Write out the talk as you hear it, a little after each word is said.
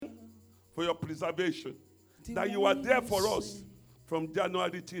for your preservation. That you are there for us from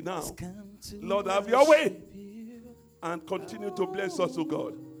January till now. Lord, have your way and continue to bless us, O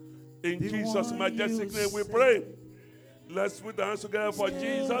God. In Jesus' majestic name we pray. Let's put our hands together for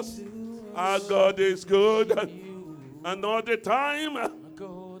Jesus. Our God is good and all the time.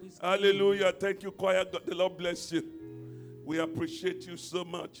 Hallelujah. Thank you, choir. God, the Lord bless you. We appreciate you so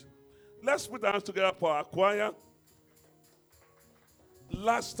much. Let's put our hands together for our choir.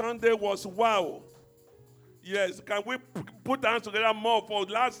 Last Sunday was wow. Yes, can we put our hands together more for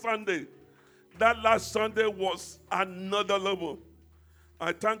last Sunday? That last Sunday was another level.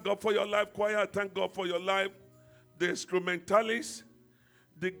 I thank God for your life, choir. I thank God for your life. The instrumentalists,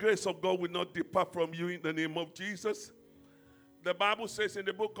 the grace of God will not depart from you in the name of Jesus. The Bible says in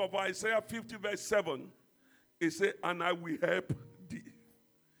the book of Isaiah 50 verse 7, it says, and I will help thee.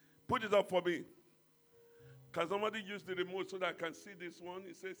 Put it up for me. Can somebody use the remote so that I can see this one?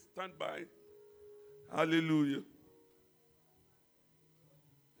 It says, stand by. Hallelujah.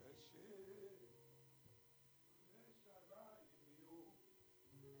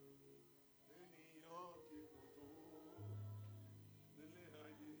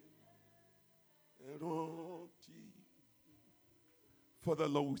 Father,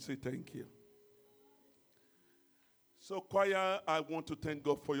 Lord, we say thank you. So, choir, I want to thank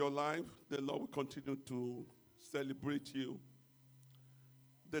God for your life. The Lord will continue to celebrate you.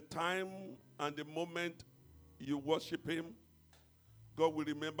 The time and the moment you worship Him, God will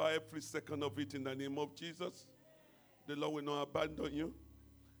remember every second of it in the name of Jesus. The Lord will not abandon you.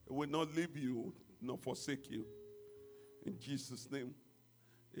 He will not leave you, nor forsake you. In Jesus' name,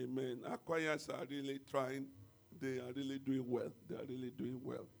 amen. Our choirs are really trying. They are really doing well. They are really doing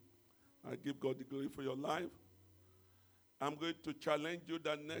well. I give God the glory for your life. I'm going to challenge you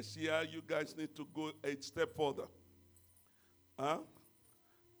that next year you guys need to go a step further.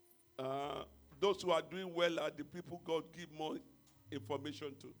 Those who are doing well are the people God give more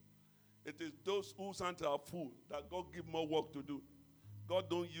information to. It is those whose hands are full that God give more work to do. God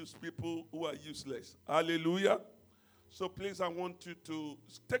don't use people who are useless. Hallelujah. So please, I want you to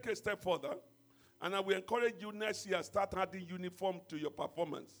take a step further. And I will encourage you next year, start adding uniform to your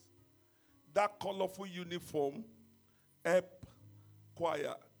performance. That colorful uniform help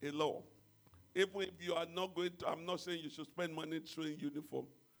choir a lot. Even if you are not going to, I'm not saying you should spend money showing uniform,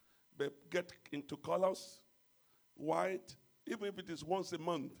 but get into colors, white, even if it is once a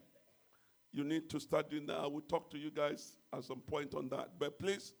month, you need to start doing that. I will talk to you guys at some point on that. But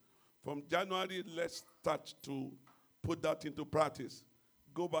please, from January, let's start to put that into practice.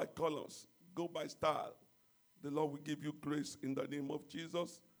 Go by colors. Go by style. The Lord will give you grace in the name of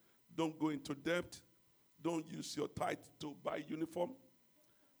Jesus. Don't go into debt. Don't use your tithe to buy uniform.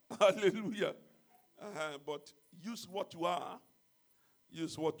 Hallelujah. But use what you are.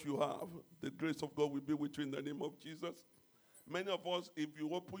 Use what you have. The grace of God will be with you in the name of Jesus. Many of us, if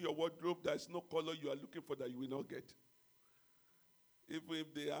you open your wardrobe, there's no color you are looking for that you will not get. Even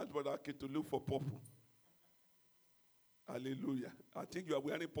if they ask Brother Ake to look for purple. Hallelujah. I think you are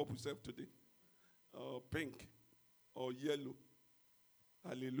wearing purple self today. Pink or yellow.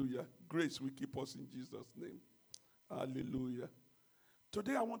 Hallelujah. Grace will keep us in Jesus' name. Hallelujah.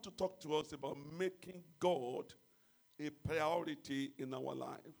 Today I want to talk to us about making God a priority in our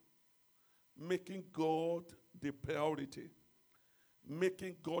life. Making God the priority.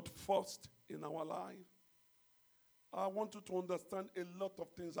 Making God first in our life. I want you to understand a lot of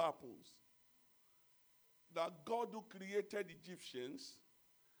things happens. That God who created Egyptians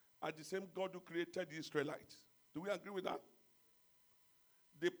are the same God who created the Israelites. Do we agree with that?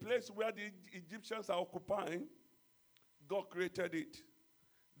 The place where the Egyptians are occupying, God created it.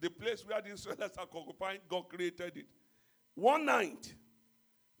 The place where the Israelites are occupying, God created it. One night,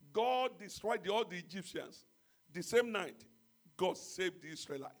 God destroyed all the Egyptians. The same night, God saved the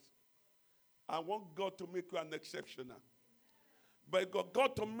Israelites. I want God to make you an exceptional. But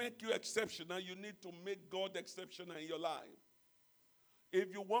God to make you exceptional, you need to make God exceptional in your life.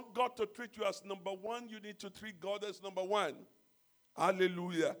 If you want God to treat you as number one, you need to treat God as number one.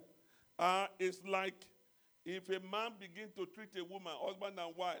 Hallelujah. It's like if a man begins to treat a woman, husband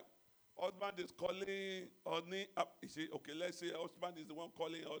and wife, husband is calling honey. You see, okay, let's say husband is the one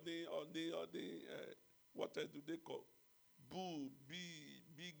calling honey, what else do they call? Boo, bee,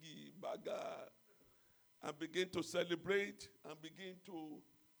 biggie, baga. And begin to celebrate and begin to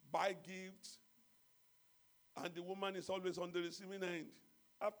buy gifts. And the woman is always on the receiving end.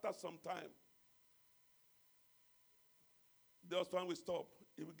 After some time, the husband will stop.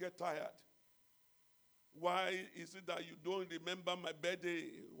 He will get tired. Why is it that you don't remember my birthday?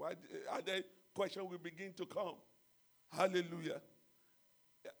 Why other questions will begin to come? Hallelujah.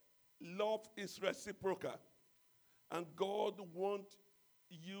 love is reciprocal. And God wants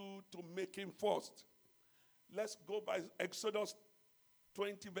you to make him first. Let's go by Exodus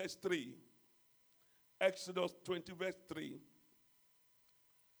 20 verse 3. Exodus 20 verse 3.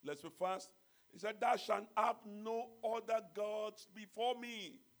 Let's be fast. He said, thou shalt have no other gods before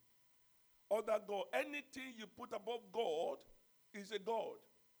me. Other God. Anything you put above God is a God.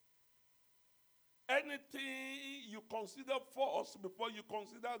 Anything you consider first before you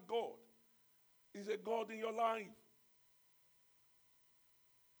consider God is a God in your life.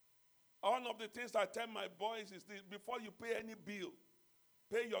 One of the things I tell my boys is this: before you pay any bill,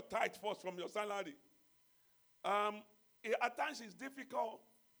 pay your tithe first from your salary. At times it's difficult.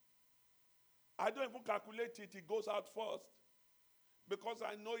 I don't even calculate it. It goes out first. Because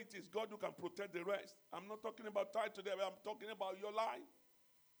I know it is God who can protect the rest. I'm not talking about tithe today, but I'm talking about your life.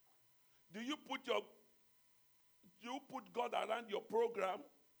 Do you put God around your program,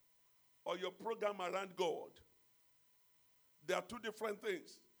 or your program around God? They are two different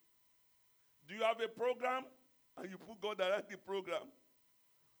things. Do you have a program and you put God around the program?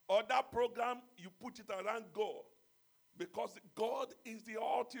 Or that program, you put it around God? Because God is the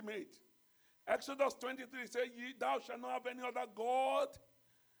ultimate. Exodus 23 says, thou shalt not have any other God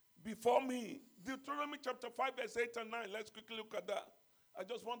before me. Deuteronomy chapter 5 verse 8 and 9. Let's quickly look at that. I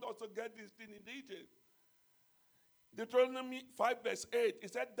just want us to get this thing in detail. Deuteronomy 5 verse 8.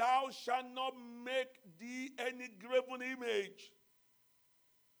 It said, thou shalt not make thee any graven image.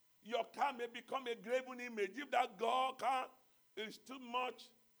 Your car may become a graven image. If that car is too much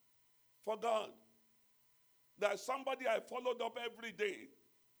for God. There's somebody I followed up every day.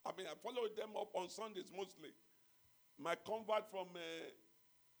 I followed them up on Sundays mostly. My convert from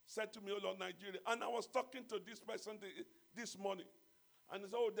said to me, "Oh Lord, Nigeria." And I was talking to this person this morning. And he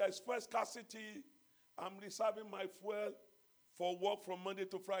said, "Oh, there's fuel scarcity. I'm reserving my fuel for work from Monday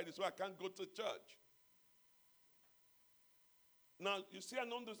to Friday, so I can't go to church." Now, you see,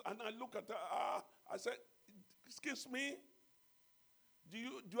 and I look at her, I said, "Excuse me,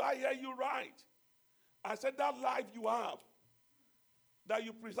 do I hear you right?" I said, "That life you have, that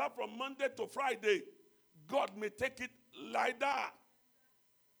you preserve from Monday to Friday, God may take it like that.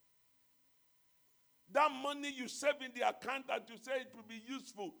 That money you save in the account that you say it will be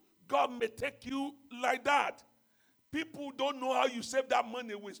useful, God may take you like that. People don't know how you save that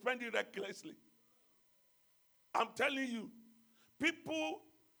money, we spend it recklessly. I'm telling you, people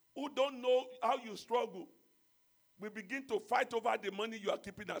who don't know how you struggle will begin to fight over the money you are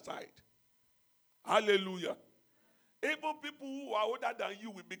keeping aside. Hallelujah. Even people who are older than you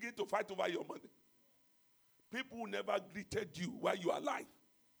will begin to fight over your money. People who never greeted you while you are alive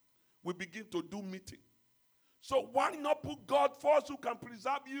will begin to do meeting. So why not put God first who can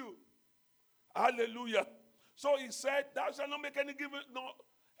preserve you? Hallelujah. So he said, "Thou shalt not make any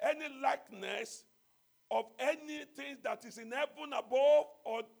likeness of anything that is in heaven above,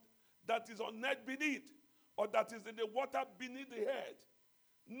 or that is on earth beneath, or that is in the water beneath the earth.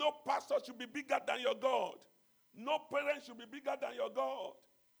 No pastor should be bigger than your God. No parent should be bigger than your God.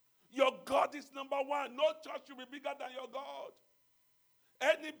 Your God is number one. No church should be bigger than your God.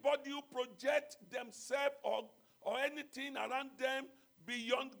 Anybody who projects themselves or anything around them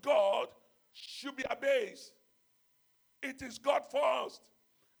beyond God should be abased. It is God first.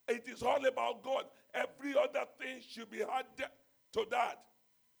 It is all about God. Every other thing should be added to that."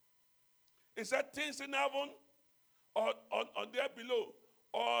 He said, "Things in heaven or on there below,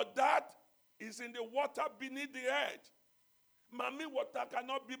 or that is in the water beneath the earth." Mommy, water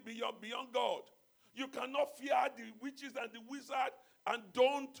cannot be beyond God. You cannot fear the witches and the wizards and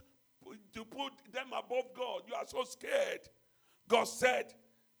don't put them above God. You are so scared. God said,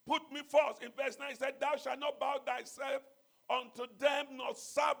 "Put me first." In verse 9, he said, "Thou shalt not bow thyself unto them, nor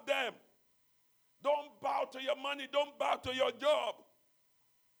serve them." Don't bow to your money. Don't bow to your job.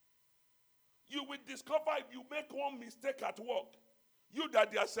 You will discover if you make one mistake at work, you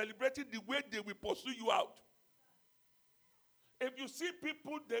that they are celebrating the way they will pursue you out. If you see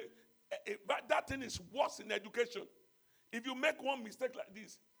people, that thing is worse in education. If you make one mistake like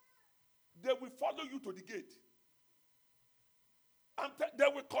this, they will follow you to the gate. And they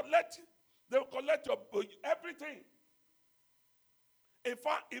will collect your everything. In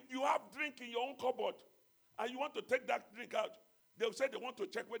fact, if you have drink in your own cupboard and you want to take that drink out, they will say they want to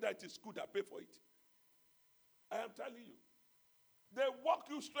check whether it is good and pay for it. I am telling you. They walk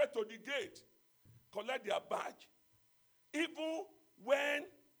you straight to the gate, collect their badge. Even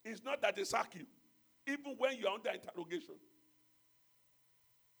when it's not that they sack you. Even when you are under interrogation.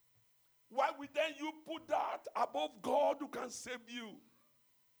 Why would then you put that above God who can save you?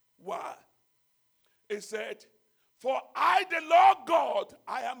 Why? He said, For I, the Lord God,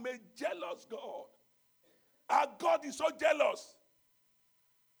 I am a jealous God. Our God is so jealous.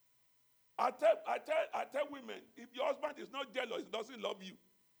 I tell women, if your husband is not jealous, he doesn't love you.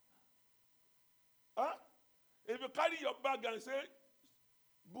 Huh? If you carry your bag and say,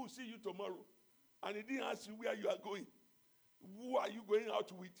 "Boo, see you tomorrow," and he didn't ask you where you are going, who are you going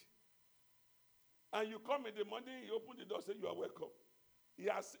out with? And you come in the morning, you open the door, say you are welcome.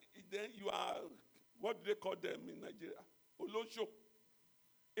 Then you are, what do they call them in Nigeria? Olosho.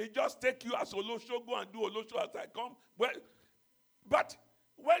 It just take you as Olosho, go and do Olosho as I come. But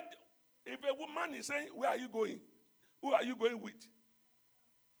if a woman is saying, "Where are you going? Who are you going with?"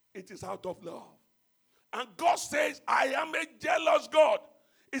 It is out of love. And God says, "I am a jealous God."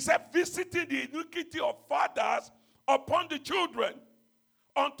 He said, visiting the iniquity of fathers upon the children,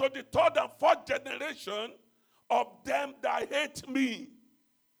 unto the third and fourth generation of them that hate me.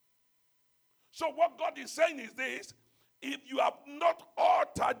 So what God is saying is this: if you have not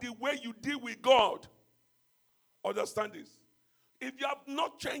altered the way you deal with God, understand this. If you have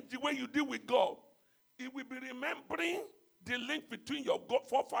not changed the way you deal with God, it will be remembering the link between your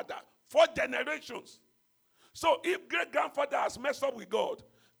forefather, 4 generations. So if great-grandfather has messed up with God,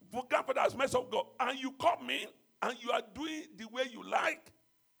 grandfather has messed up with God, and you come in and you are doing the way you like,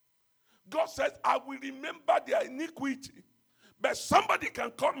 God says, "I will remember their iniquity." But somebody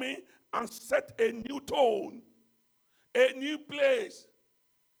can come in and set a new tone, a new place.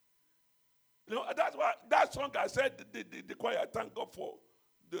 You know, that's why that song I said, the choir, thank God for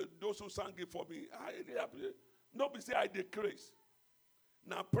those who sang it for me. I really appreciate. Nobody say I decrease.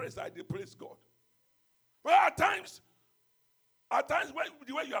 Now praise, I praise God. Well, at times when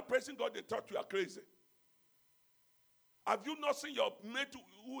the way you are praising God, they thought you are crazy. Have you not seen your mate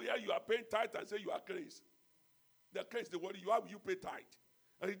who here you are paying tithe and say you are crazy? They're crazy, they worry you. How will you pay tithe?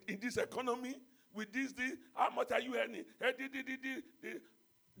 And in this economy, with this, how much are you earning?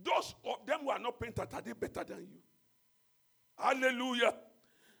 Those of them who are not paying tithe, are they better than you? Hallelujah.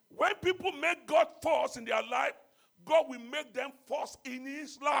 When people make God first in their life, God will make them first in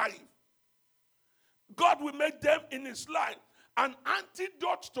his life. God will make them in his life. An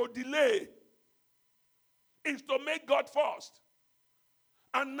antidote to delay is to make God first.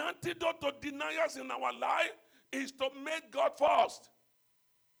 An antidote to deniers in our life is to make God first.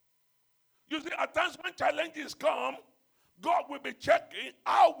 You see, at times when challenges come, God will be checking,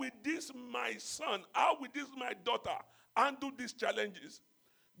 how will this my son, how will this my daughter handle these challenges?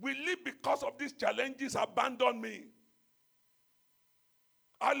 Will he, because of these challenges, abandon me?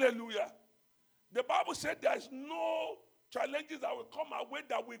 Hallelujah. The Bible said there is no challenges that will come our way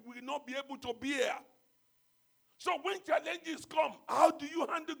that we will not be able to bear. So when challenges come, how do you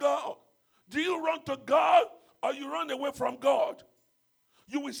handle God? Do you run to God or you run away from God?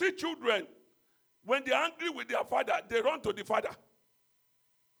 You will see children, when they're angry with their father, they run to the father.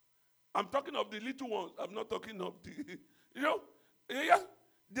 I'm talking of the little ones. I'm not talking of the, yeah.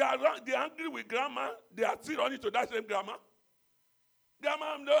 They are angry with grandma. They are still running to that same grandma.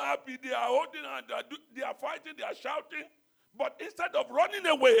 Grandma, I'm not happy. They are holding and they are fighting, they are shouting. But instead of running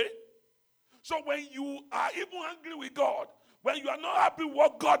away, so when you are even angry with God, when you are not happy with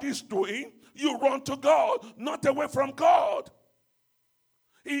what God is doing, you run to God, not away from God.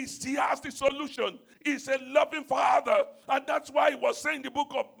 He has the solution. He's a loving father. And that's why he was saying in the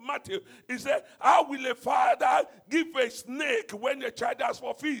book of Matthew, he said, how will a father give a snake when a child asks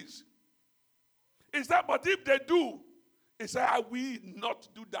for fees? He said, but if they do, he said, I will not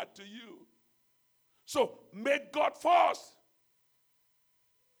do that to you. So make God first.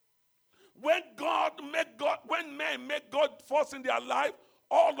 When men make God first in their life,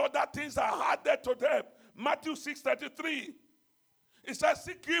 all other things are added to them. Matthew 6:33. It says,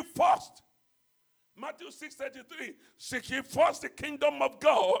 seek ye first. Matthew 6:33. Seek ye first the kingdom of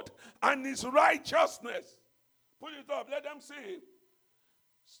God and his righteousness. Put it up, let them see.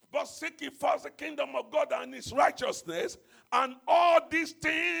 But seek ye first the kingdom of God and his righteousness, and all these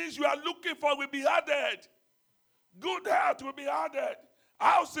things you are looking for will be added. Good health will be added.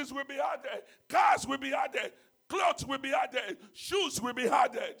 Houses will be added. Cars will be added. Clothes will be added. Shoes will be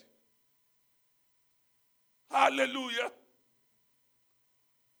added. Hallelujah.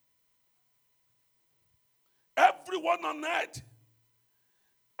 Everyone on earth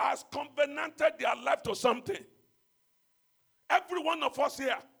has covenanted their life to something. Every one of us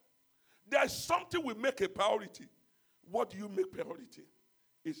here, there's something we make a priority. What do you make priority?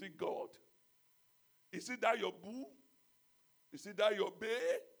 Is it God? Is it that your boo? Is it that your babe?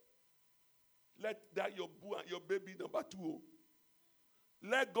 Let that your boo and your baby number 2.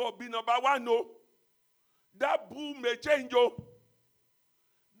 Let God be number 1. No. That boo may change.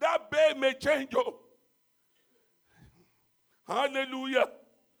 That babe may change. Hallelujah.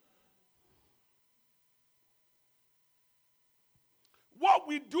 What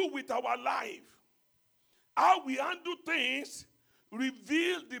we do with our life, how we handle things,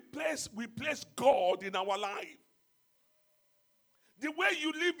 reveal the place we place God in our life. The way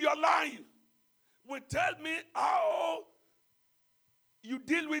you live your life will tell me how you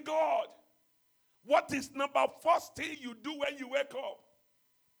deal with God. What is number first thing you do when you wake up?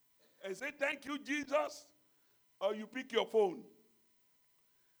 And say, thank you, Jesus, or you pick your phone.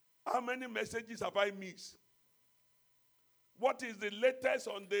 How many messages have I missed? What is the latest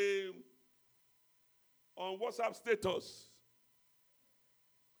on WhatsApp status?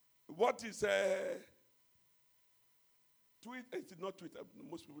 What is tweet? It's not Twitter.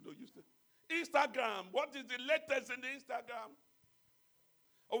 Most people don't use it. Instagram. What is the latest in the Instagram?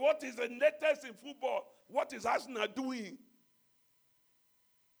 Or what is the latest in football? What is Arsenal doing?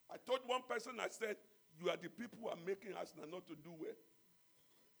 I told one person, I said, you are the people who are making Arsenal not to do well.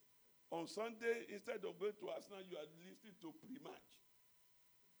 On Sunday, instead of going to Arsenal, you are listening to pre-match.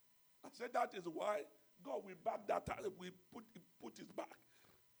 I said that is why God will back that up. We put it back.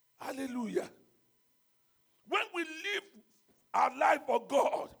 Hallelujah. When we live our life for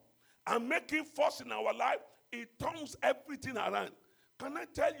God and making force in our life, it turns everything around. Can I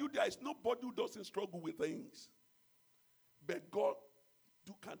tell you, there is nobody who doesn't struggle with things. But God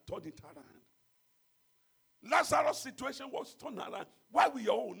can turn it around. Lazarus' situation was turned around. Why will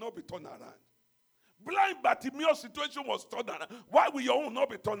your own not be turned around? Blind Bartimaeus' situation was turned around. Why will your own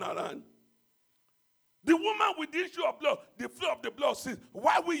not be turned around? The woman with the issue of blood, the flow of the blood says,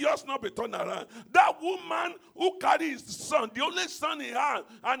 why will yours not be turned around? That woman who carried his son, the only son he had,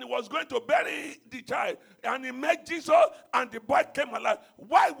 and he was going to bury the child, and he met Jesus, and the boy came alive.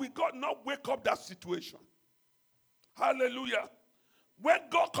 Why will God not wake up that situation? Hallelujah. When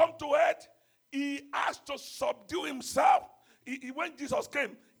God come to earth, he has to subdue himself. When Jesus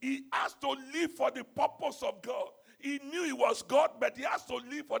came, he has to live for the purpose of God. He knew he was God, but he has to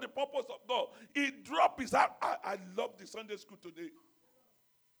live for the purpose of God. He dropped his heart. I love the Sunday school today.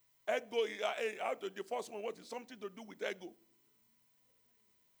 Ego, out of the first one, what is something to do with ego?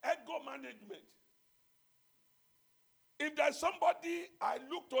 Ego management. If there's somebody I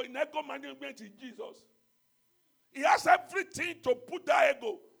look to in ego management, is Jesus. He has everything to put that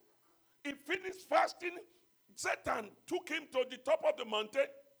ego. He finished fasting. Satan took him to the top of the mountain.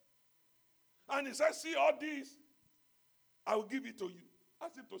 And he said, see all these, I will give it to you.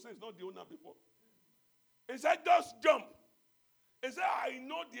 As if to say it's not the owner before. He said, just jump. He said, I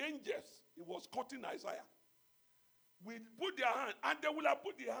know the angels. He was quoting Isaiah. We put their hand, and they will have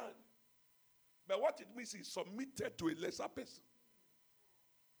put their hand. But what it means is submitted to a lesser person.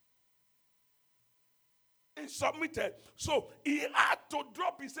 He submitted. So he had to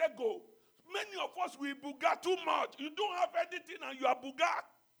drop his ego. Many of us, we buga too much. You don't have anything and you are buga.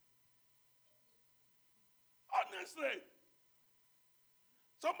 Honestly.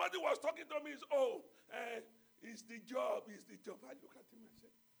 Somebody was talking to me, it's the job, it's the job. I look at him and said,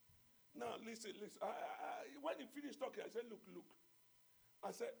 now listen. When he finished talking, I said, look.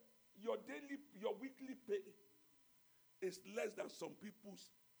 I said, your weekly pay is less than some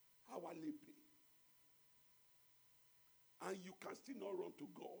people's hourly pay. And you can still not run to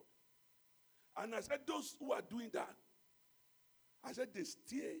God. And I said, those who are doing that, I said,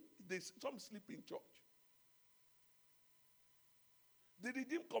 some sleep in church. The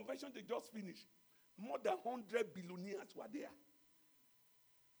Redeemed Convention they just finished. More than 100 billionaires were there.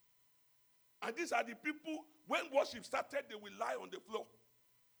 And these are the people, when worship started, they will lie on the floor.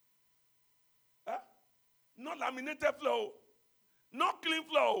 Not laminated floor. Not clean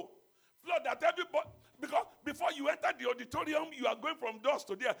floor. Floor that everybody, because before you enter the auditorium, you are going from doors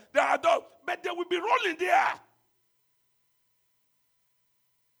to there. There are doors, but they will be rolling there.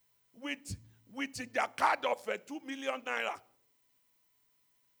 With their card of 2 million naira.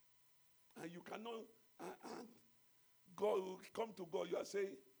 And you cannot, and God will come to God. You are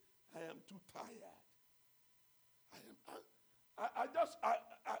saying, I am too tired.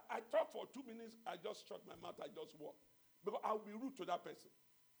 I talk for 2 minutes. I just shut my mouth. I just walk. Because I will be rude to that person.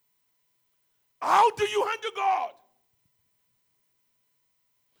 How do you handle God?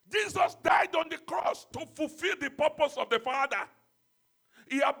 Jesus died on the cross to fulfill the purpose of the Father.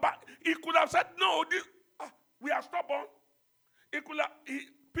 He could have said, no, we are stubborn.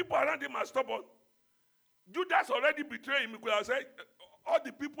 People around him are stubborn. Judas already betrayed him. He could have said, all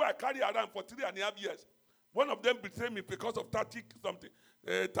the people I carry around for 3.5 years, one of them betrayed me because of 30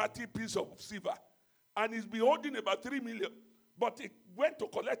 pieces of silver. And he's been holding about 3 million. But he went to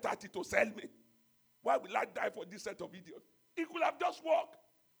collect 30 to sell me. Why will I die for this set of idiots? He could have just walked.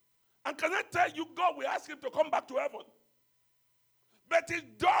 And can I tell you, God will ask him to come back to heaven. But he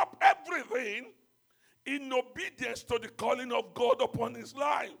dropped everything in obedience to the calling of God upon his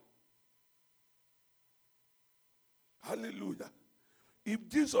life. Hallelujah. If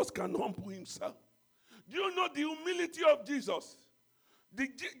Jesus can humble himself, do you know the humility of Jesus?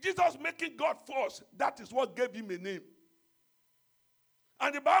 Jesus making God first, that is what gave him a name.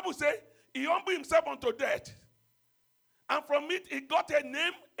 And the Bible says he humbled himself unto death. And from it, he got a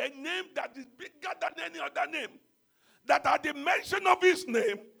name that is bigger than any other name. That at the mention of his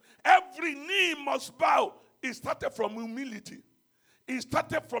name, every knee must bow. It started from humility. It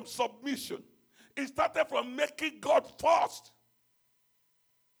started from submission. It started from making God first.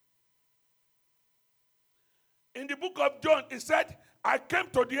 In the book of John, it said, I came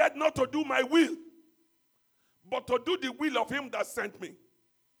to the earth not to do my will, but to do the will of him that sent me.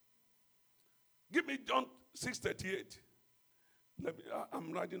 Give me John 6:38.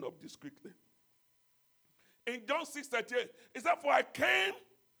 I'm writing up this quickly. In John 6:38, it said, for I came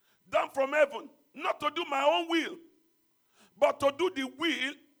down from heaven, not to do my own will, but to do the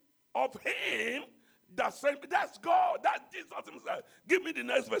will of him that sent me. That's God. That's Jesus himself. Give me the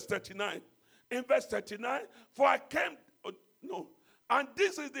next verse 39. In verse 39, for I came, and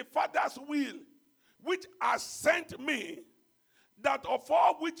this is the Father's will, which has sent me, that of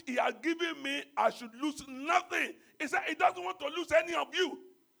all which he has given me, I should lose nothing. He said he doesn't want to lose any of you,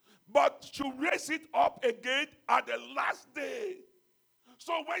 but should raise it up again at the last day.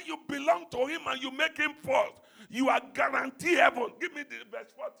 So when you belong to him and you make him first, you are guaranteed heaven. Give me the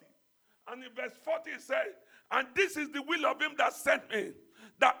verse 40. And in verse 40 it says, and this is the will of him that sent me,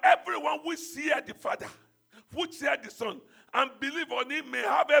 that everyone which seeth the Father, which seeth the Son, and believe on him may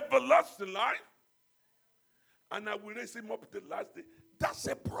have everlasting life, and I will raise him up the last day. That's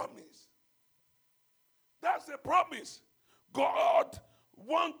a promise. That's a promise. God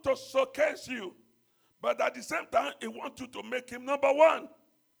wants to showcase you, but at the same time, he wants you to make him number one.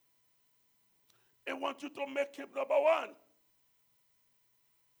 He wants you to make him number one.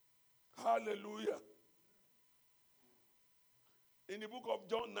 Hallelujah. In the book of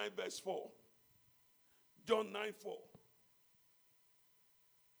John 9, verse 4. John 9:4.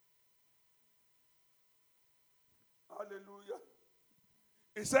 Hallelujah.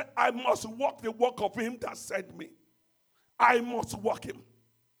 He said, I must walk the walk of him that sent me. I must walk him.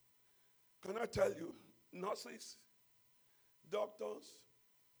 Can I tell you, nurses, doctors,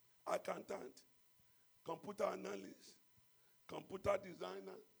 accountant, computer analyst, computer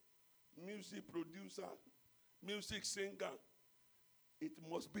designer, music producer, music singer, it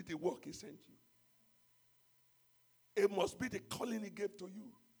must be the work he sent you. It must be the calling he gave to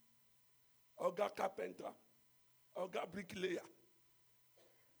you. Oga carpenter, Oga bricklayer.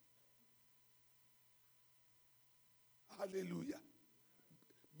 Hallelujah.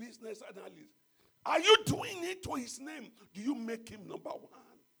 Business analyst. Are you doing it to his name? Do you make him number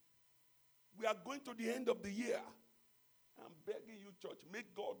one? We are going to the end of the year. I'm begging you, church,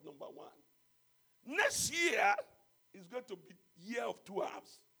 make God number one. Next year is going to be year of 2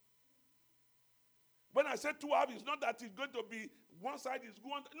 halves. When I say 2 halves, it's not that it's going to be one side is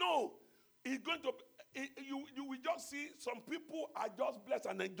going. No, it's going to. You will just see some people are just blessed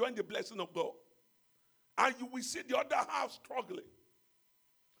and enjoying the blessing of God, and you will see the other half struggling.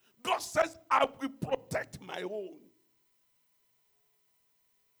 God says, "I will protect my own."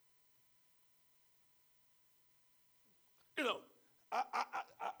 You know,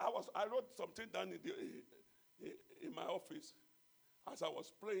 I wrote something down in my office as I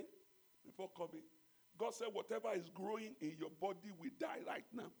was praying before coming. God said, whatever is growing in your body will die right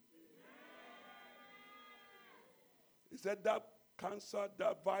now. He said that cancer,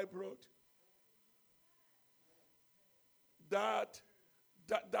 that fibroid, that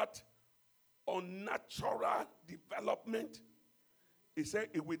unnatural development, he said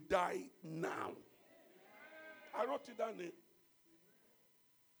it will die now. I wrote it down there.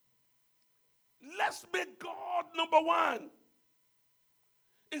 Let's make God number one.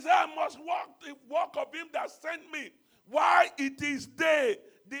 He said, I must walk the walk of him that sent me. Why it is day,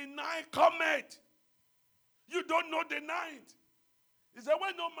 the night cometh. You don't know the night. He said,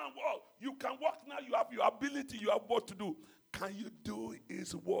 when no man walk, you can walk now. You have your ability. You have what to do. Can you do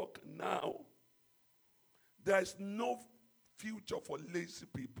his work now? There's no future for lazy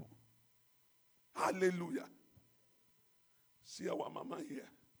people. Hallelujah. See our mama here.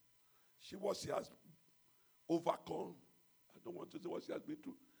 She has overcome. I don't want to say what she has been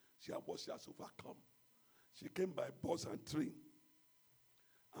through. She has overcome. She came by bus and train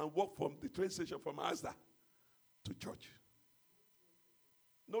and walked from the train station from Asda to church.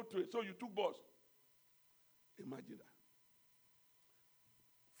 No train. So you took bus. Imagine that.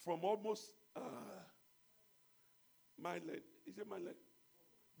 From almost Mineland, He said, my leg.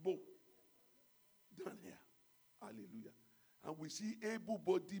 Bow. Down here. Hallelujah. And we see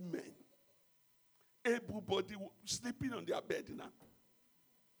able-bodied men. Able-bodied sleeping on their bed now.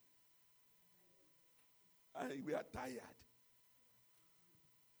 And we are tired.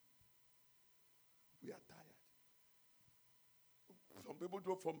 We are tired. Some people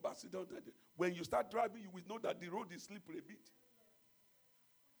drove from Basildon. When you start driving, you will know that the road is slippery a bit.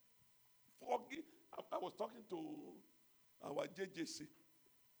 Foggy. I was talking to our JJC.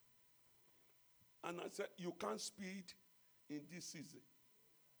 And I said, you can't speed in this season.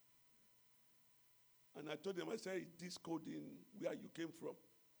 And I told them, I said, is this code in where you came from?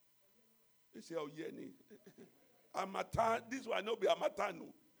 They say, oh, yeah. Amatan, this will not be Amatano.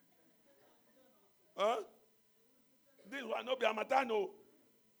 Huh? This will not be Amatano.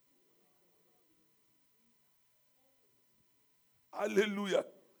 Hallelujah.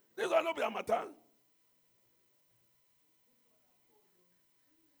 This will not be Amatan.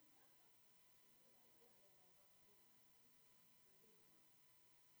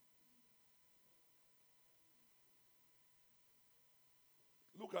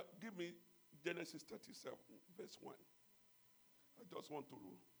 Look at, give me Genesis 37, verse 1. I just want to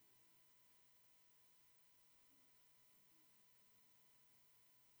rule.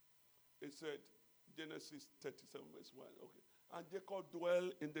 It said, Genesis 37, verse 1. Okay. And Jacob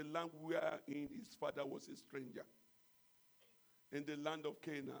dwelt in the land wherein his father was a stranger. In the land of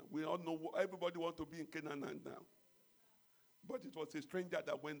Canaan. We all know, everybody wants to be in Canaan now. But it was a stranger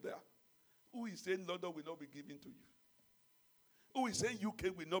that went there. Who is saying London will not be given to you? Who is saying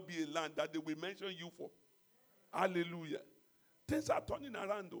UK will not be a land that they will mention you for? Hallelujah. Things are turning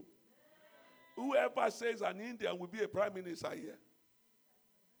around though. Whoever says an Indian will be a prime minister here.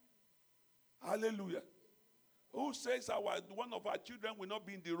 Hallelujah. Who says one of our children will not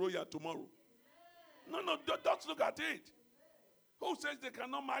be in the royal tomorrow? No, don't look at it. Who says they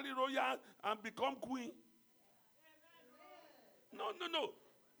cannot marry royal and become queen? No.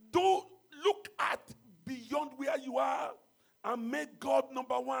 Do look at beyond where you are and make God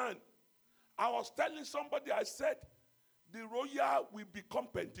number one. I was telling somebody, I said, the royal will become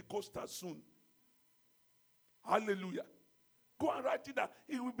Pentecostal soon. Hallelujah. Go and write it down.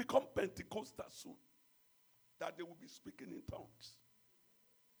 It will become Pentecostal soon. That they will be speaking in tongues.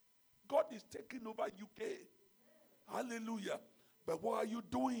 God is taking over UK. Hallelujah. But what are you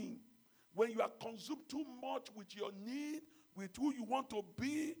doing? When you are consumed too much with your need, with who you want to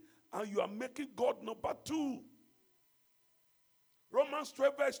be, and you are making God number two. Romans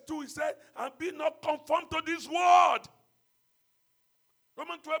 12 verse 2, he said, and be not conformed to this world.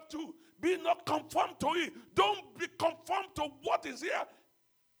 Romans 12, 2. Be not conformed to it. Don't be conformed to what is here.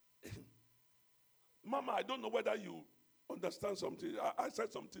 Mama, I don't know whether you understand something. I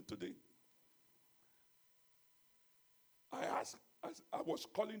said something today. I was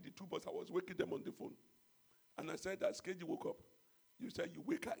calling the two boys. I was waking them on the phone. And I said that Skeji woke up. You said you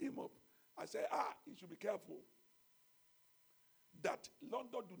wake him up. I said, he should be careful. That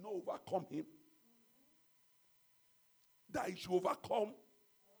London do not overcome him. That he should overcome.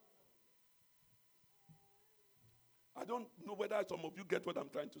 I don't know whether some of you get what I'm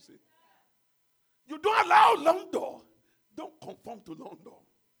trying to say. You don't allow London. Don't conform to London.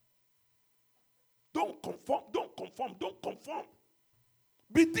 Don't conform.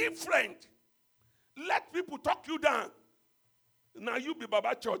 Be different. Let people talk you down. Now you be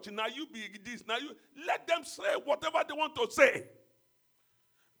Baba Church. Now you be this. Now you let them say whatever they want to say.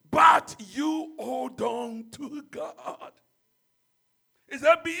 But you hold on to God. It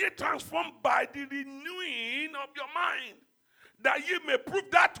said, be ye transformed by the renewing of your mind, that ye may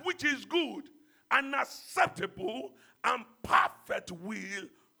prove that which is good and acceptable and perfect will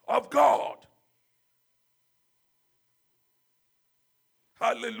of God.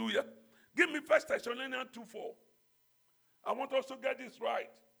 Hallelujah. Give me 1 Thessalonians 2:4. I want us to get this right.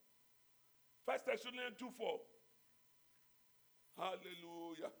 1 Thessalonians 2:4.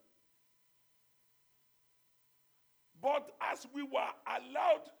 Hallelujah. But as we were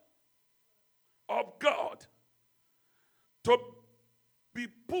allowed of God to be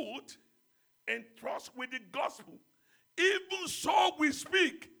put in trust with the gospel, even so we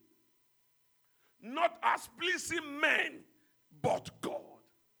speak, not as pleasing men, but God,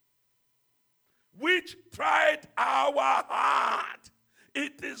 which tried our heart.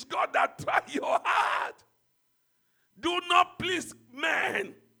 It is God that tried your heart. Do not please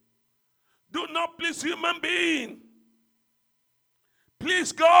men. Do not please human being.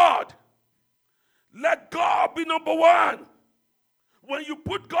 Please God. Let God be number one. When you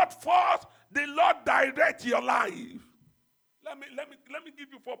put God first, the Lord direct your life. Let me give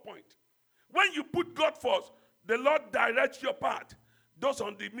you 4 points. When you put God first, The Lord directs your path. Those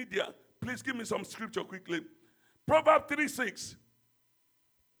on the media, please give me some scripture quickly. Proverbs 3:6.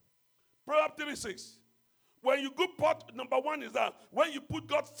 Proverbs 3:6. When you go part, number one is that when you put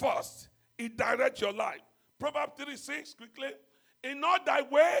God first, it directs your life. Proverbs 3:6, quickly. In all thy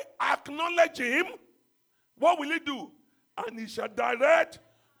way, acknowledge him. What will he do? And he shall direct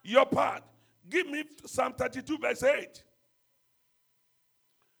your path. Give me Psalm 32, verse 8.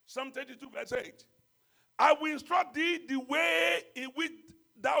 Psalm 32, verse 8. I will instruct thee the way in which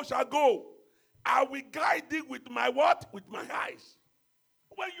thou shalt go. I will guide thee with my what? With my eyes.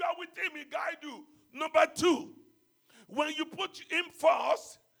 When you are with him, he guide you. Number two, when you put him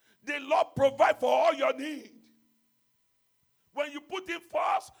first, the Lord provide for all your need. When you put him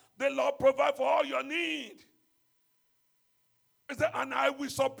first, the Lord provide for all your need. He said, and I will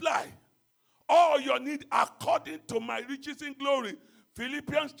supply all your need according to my riches in glory.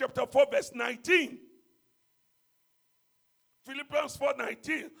 Philippians chapter 4, verse 19. Philippians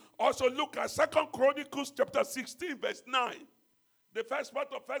 4:19. Also look at 2 Chronicles chapter 16, verse 9. The first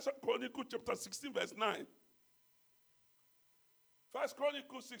part of 1 Chronicles chapter 16, verse 9. 1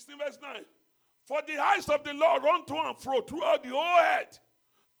 Chronicles 16, verse 9. For the eyes of the Lord run to and fro throughout the whole earth,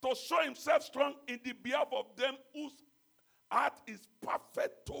 to show himself strong in the behalf of them whose heart is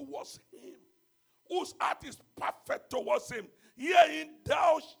perfect towards him. Whose heart is perfect towards him. Herein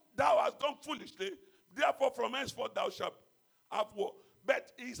thou hast done foolishly, therefore from henceforth thou shalt have war.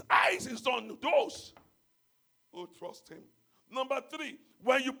 But his eyes is on those who trust him. Number 3,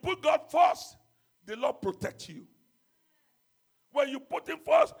 when you put God first, the Lord protects you. When you put him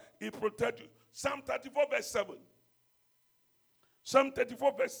first, he protects you. Psalm 34, verse 7. Psalm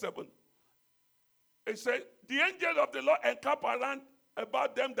 34, verse 7. It says, the angel of the Lord encamp around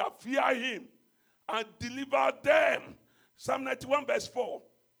about them that fear him and deliver them. Psalm 91, verse 4.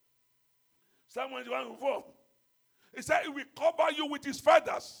 Psalm 91, verse 4. He said, he will cover you with his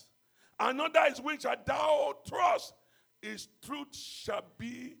feathers, and under his wings shalt thou trust. His truth shall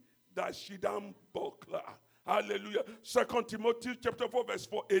be thy shield and buckler. Hallelujah. 2 Timothy chapter 4, verse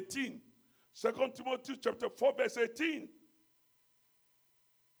 18. 2 Timothy chapter 4, verse 18.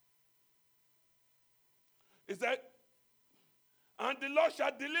 It said, and the Lord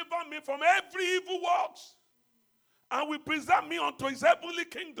shall deliver me from every evil works, and will preserve me unto his heavenly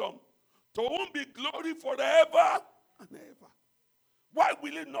kingdom, to whom be glory forever and ever. Why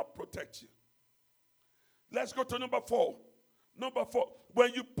will he not protect you? Let's go to number 4. Number 4.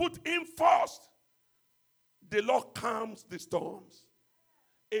 When you put him first, the Lord calms the storms.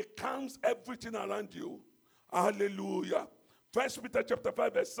 It calms everything around you. Hallelujah. 1 Peter chapter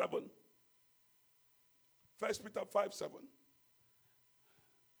 5, verse 7. 1 Peter 5, 7.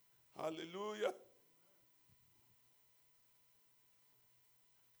 Hallelujah.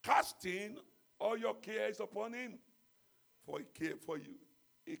 Casting all your cares upon him, for he cares for you.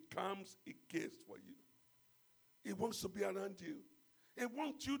 He comes, he cares for you. He wants to be around you.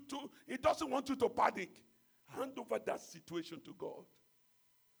 He doesn't want you to panic. Hand over that situation to God.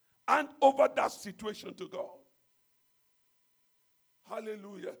 Hand over that situation to God.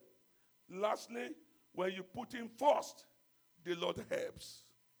 Hallelujah. Lastly, when you put him first, the Lord helps.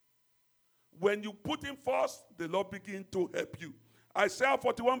 When you put him first, the Lord begins to help you. Isaiah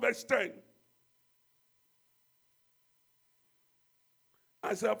 41, verse 10.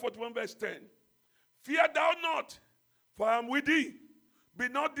 Isaiah 41, verse 10. Fear thou not, for I am with thee. Be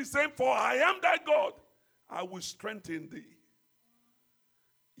not dismayed, for I am thy God. I will strengthen thee.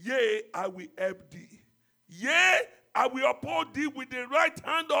 Yea, I will help thee. Yea, I will uphold thee with the right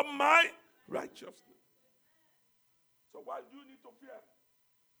hand of my righteousness. So why do you need to fear?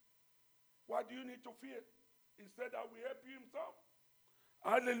 Why do you need to fear? He said, I will help you himself.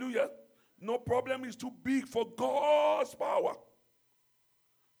 Hallelujah. No problem is too big for God's power.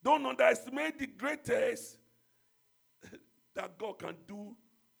 Don't underestimate the greatest that God can do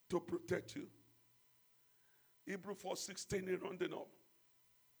to protect you. Hebrews 4:16 is rounding up.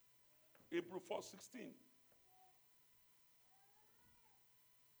 Hebrews 4:16.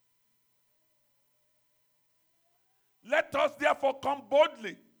 Let us therefore come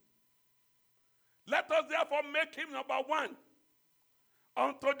boldly. Let us therefore make him number 1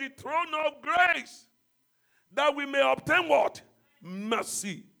 unto the throne of grace, that we may obtain what?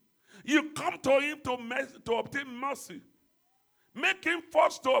 Mercy. You come to him to obtain mercy. Make him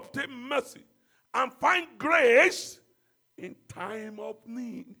first to obtain mercy and find grace in time of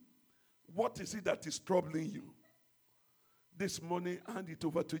need. What is it that is troubling you? This morning, hand it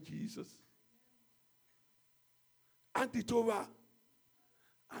over to Jesus. Hand it over.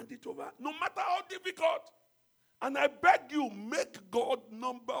 Hand it over. No matter how difficult. And I beg you, make God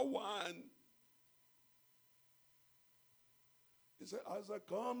number 1. He said, as I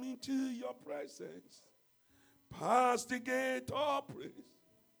come into your presence, past the gate of praise,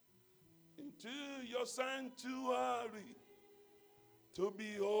 into your sanctuary, to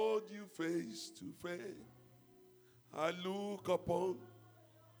behold you face to face. I look upon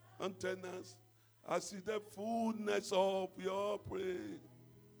antennas, I see the fullness of your praise.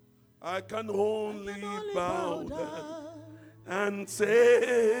 I can only bow down and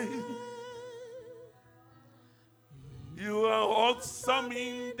say, you are awesome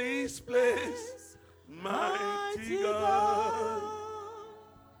in this place, mighty God.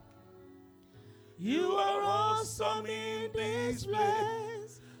 You are awesome in this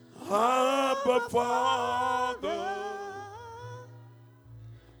place, Abba Father.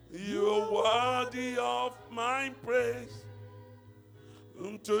 You are worthy of my praise.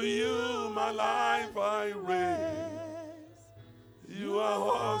 Unto you my life I raise. You are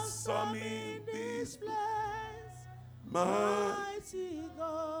awesome in this place, mighty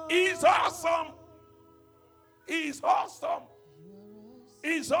God. He's awesome. He's awesome.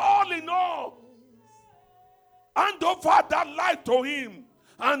 He's all in all. Hand over that life to him.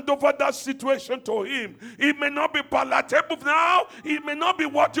 Hand over that situation to him. It may not be palatable now. It may not be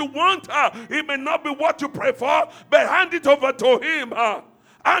what you want. It may not be what you pray for. But hand it over to him.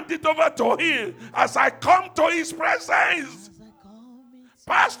 Hand it over to him. As I come to his presence.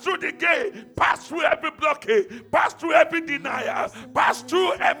 Pass through the gate. Pass through every blockade. Pass through every denial. Pass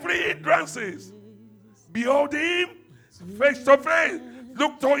through every hindrances. Behold him face to face.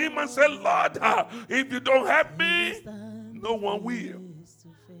 Look to him and say, Lord, if you don't help me, no one will.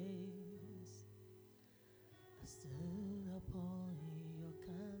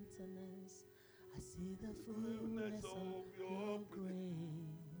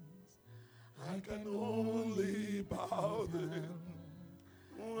 I can only bow down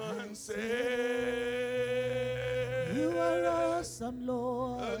and say, you are awesome,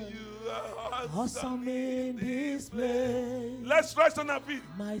 Lord. You are awesome in this place. Let's rise on our feet.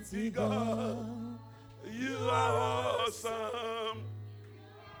 Mighty God. You are awesome.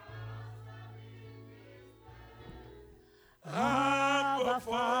 Abba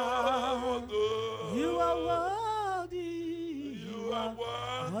Father. You are worthy. You are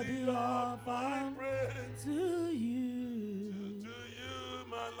worthy of my praise. To you. To you,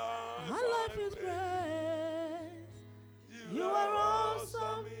 my life. My life is praise. You are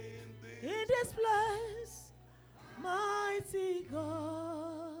awesome in this place. Mighty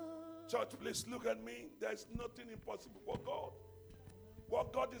God. Church, please look at me. There's nothing impossible for God.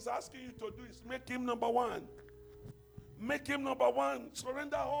 What God is asking you to do is make him number one. Make him number one.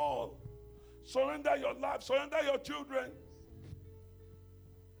 Surrender all. Surrender your life. Surrender your children.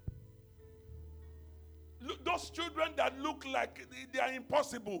 Look, those children that look like they are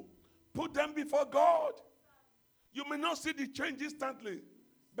impossible, put them before God. You may not see the change instantly,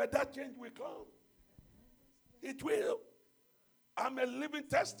 but that change will come. It will. I'm a living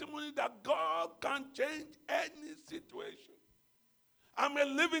testimony that God can change any situation. I'm a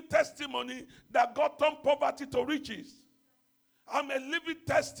living testimony that God turned poverty to riches. I'm a living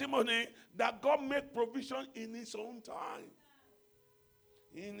testimony that God made provision in his own time.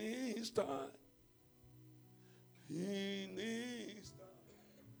 In his time. In his time.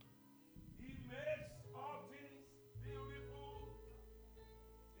 He makes all things beautiful.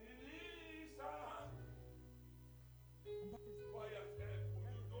 In his time. Why are you careful?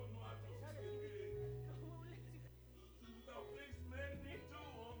 You don't know how to speak. Now please make me to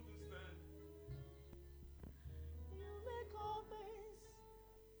understand. You make all things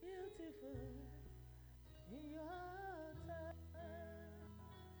beautiful in your time.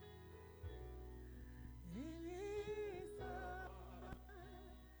 In his time.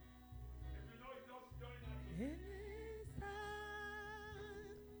 If you know it, just join us. In his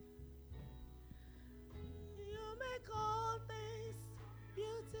time. You make all things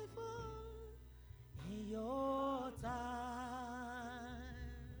beautiful in your time.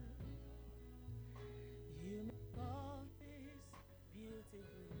 You make all things beautiful.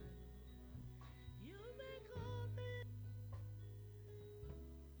 You make all things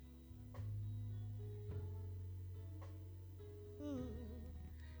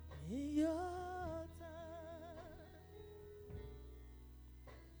in your time.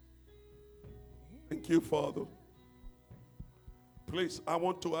 Thank you, Father. Please, I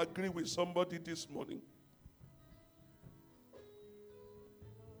want to agree with somebody this morning.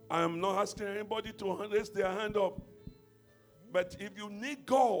 I am not asking anybody to raise their hand up. But if you need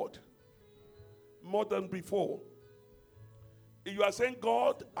God more than before, if you are saying,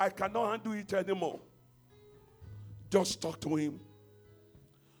 God, I cannot handle it anymore, just talk to him.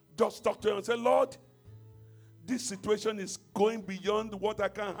 Just talk to him and say, Lord, This situation is going beyond what I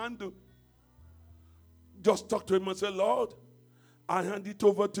can handle. Just talk to him and say, Lord, I hand it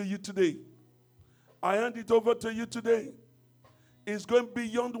over to you today. I hand it over to you today. It's going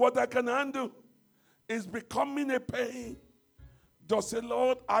beyond what I can handle. It's becoming a pain. Just say,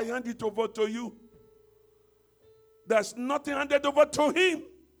 Lord, I hand it over to you. There's nothing handed over to him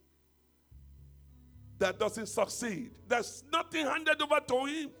that doesn't succeed. There's nothing handed over to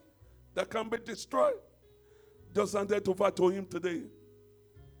him that can be destroyed. Just hand it over to him today.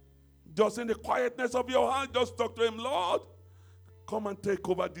 Just in the quietness of your heart, just talk to him, Lord, come and take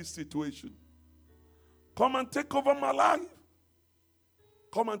over this situation. Come and take over my life.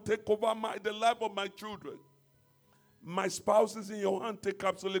 Come and take over the life of my children. My spouse is in your hand, take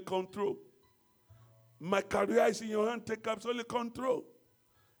absolute control. My career is in your hand, take absolute control.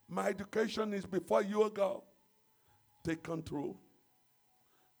 My education is before you, God. Take control.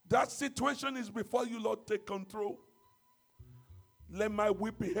 That situation is before you, Lord, take control. Let my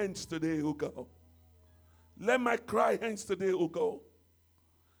weeping hands today, O God. Let my cry hands today, O God.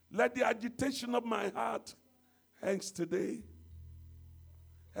 Let the agitation of my heart hands today.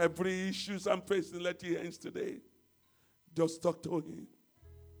 Every issue I'm facing, let it hands today. Just talk to him.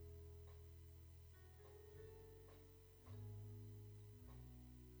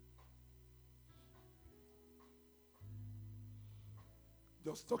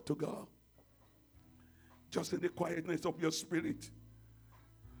 Just talk to God. Just in the quietness of your spirit.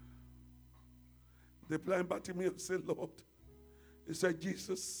 The blind Bartimaeus said, Lord, he said,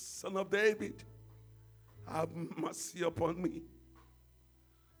 Jesus, son of David, have mercy upon me.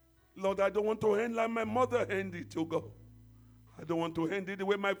 Lord, I don't want to end like my mother ended it, oh God. I don't want to end it the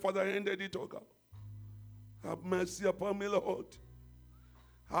way my father ended it, oh God. Have mercy upon me, Lord.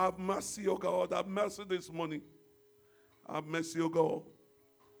 Have mercy, oh God. Have mercy this morning. Have mercy, oh God.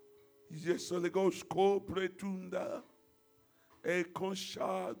 Yes, Holy Ghost, ko pretunda. E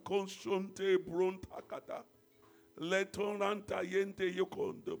consha consonte brontakata. Letonanta yente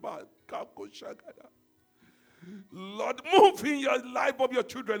yokondo ba kakoshagada. Lord, move in your life of your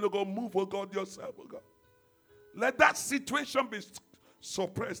children, oh God. Move, oh God, yourself, oh God. Let that situation be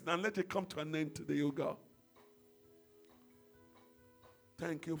suppressed and let it come to an end today, oh God.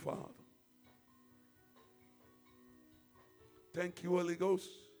 Thank you, Father. Thank you, Holy Ghost.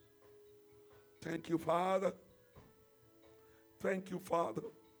 Thank you, Father. Thank you, Father.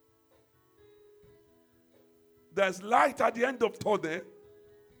 There's light at the end of tunnel.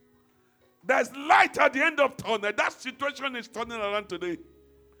 There's light at the end of tunnel. That situation is turning around today.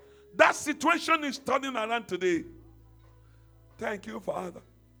 That situation is turning around today. Thank you, Father.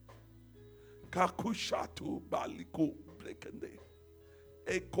 Kakushatu baliko brekende.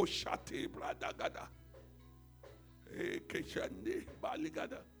 Ekoshate bradagada. Ekeshande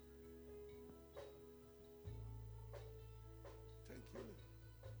baligada. Thank you.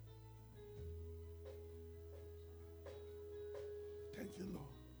 Thank you, Lord.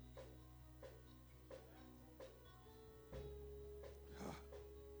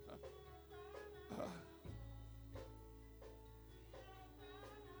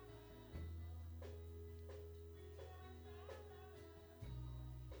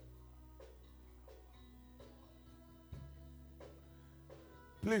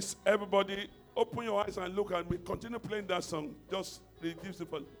 Please, everybody, open your eyes and look at me. Continue playing that song. Just reduce it.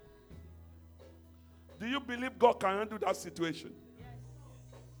 Do you believe God can handle that situation? Yes.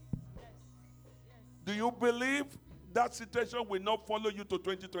 Yes. Do you believe that situation will not follow you to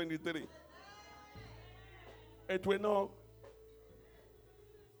 2023? It will not.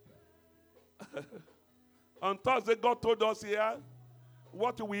 On Thursday, God told us here,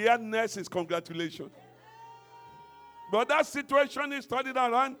 what we hear next is congratulations. But that situation is turning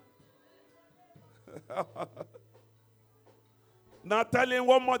around. Now tell him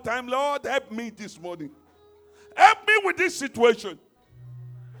one more time, Lord, help me this morning. Help me with this situation.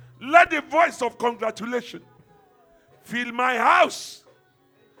 Let the voice of congratulation fill my house,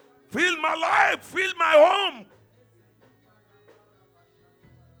 fill my life, fill my home.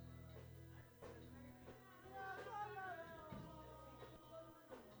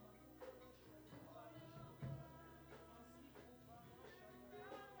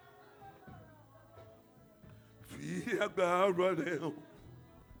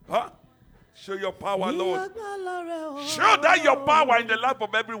 Huh? Show your power, Lord. Show that your power in the life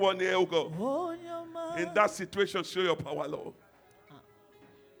of everyone here, oh God. In that situation, show your power, Lord.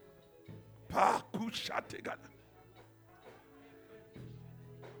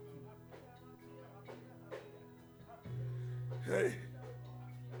 Hey.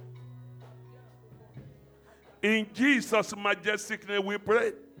 In Jesus' majestic name we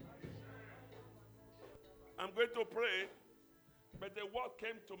pray. I'm going pray, but the word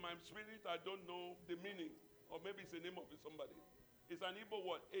came to my spirit. I don't know the meaning, or maybe it's the name of somebody. It's an Igbo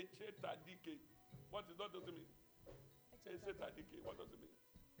word, Echetadike. What does it mean? Echetadike. What does it mean?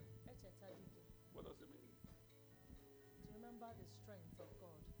 What does it mean? To remember the strength of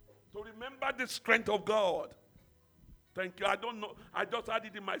God. To remember the strength of God. Thank you. I don't know. I just had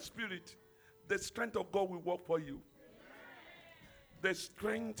it in my spirit. The strength of God will work for you. The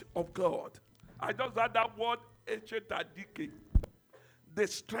strength of God. I just had that word, Echetadike. The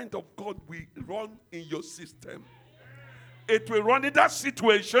strength of God will run in your system. It will run in that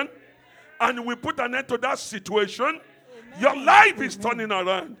situation, and we put an end to that situation. Amen. Your life is Amen. turning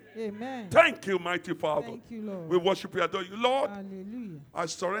around. Amen. Thank you, mighty Father. Thank you, Lord. We worship you, adore you. Lord, Hallelujah. I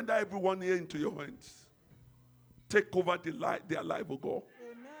surrender everyone here into your hands. Take over their life, oh God.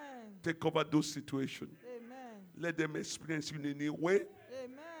 Amen. Take over those situations. Amen. Let them experience you in a new way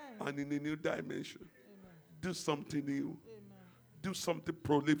Amen. and in a new dimension. Amen. Do something new. Amen. Do something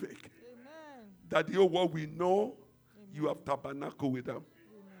prolific. Amen. That your word we know you have tabernacle with them.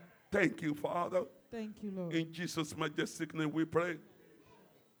 Amen. Thank you, Father. Thank you, Lord. In Jesus' majestic name we pray.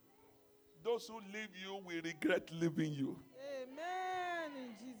 Those who leave you will regret leaving you. Amen.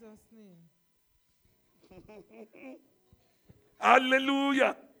 In Jesus' name.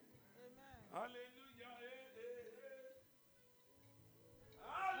 Hallelujah. Amen. Hallelujah.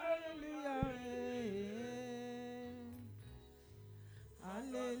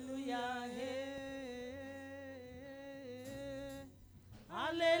 Hallelujah. Hallelujah.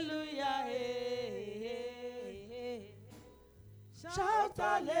 Hallelujah. Shout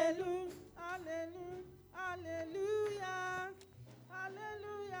hallelujah. Hallelujah. Hallelujah.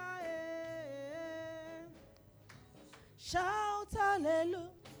 Hallelujah. Shout hallelujah.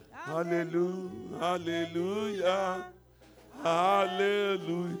 Hallelujah. Hallelujah.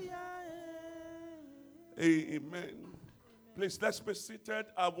 Hallelujah. Amen. Please, let's be seated.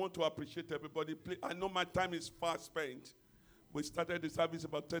 I want to appreciate everybody. Please, I know my time is fast spent. We started the service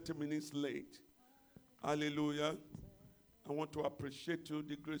about 30 minutes late. Hallelujah. I want to appreciate you.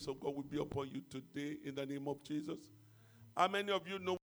 The grace of God will be upon you today in the name of Jesus. How many of you know